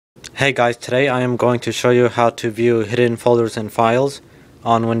Hey guys, today I am going to show you how to view hidden folders and files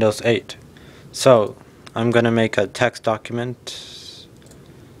on Windows 8. So, I'm going to make a text document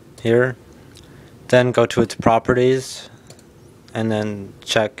here, then go to its properties, and then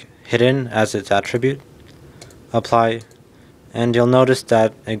check hidden as its attribute, apply, and you'll notice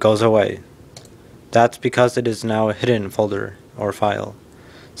that it goes away. That's because it is now a hidden folder or file.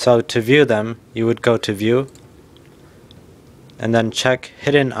 So to view them, you would go to View, and then check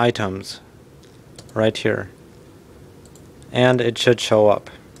Hidden Items right here, and it should show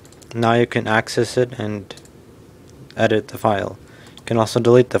up. Now you can access it and edit the file. You can also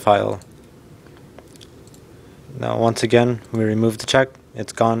delete the file. Now once again, we remove the check,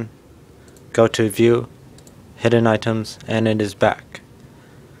 it's gone. Go to View, Hidden Items, and it is back.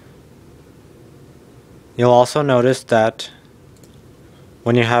 You'll also notice that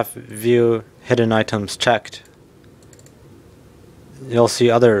when you have View Hidden Items checked, you'll see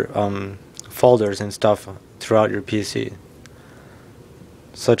other folders and stuff throughout your PC,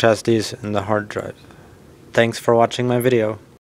 such as these in the hard drive. Thanks for watching my video.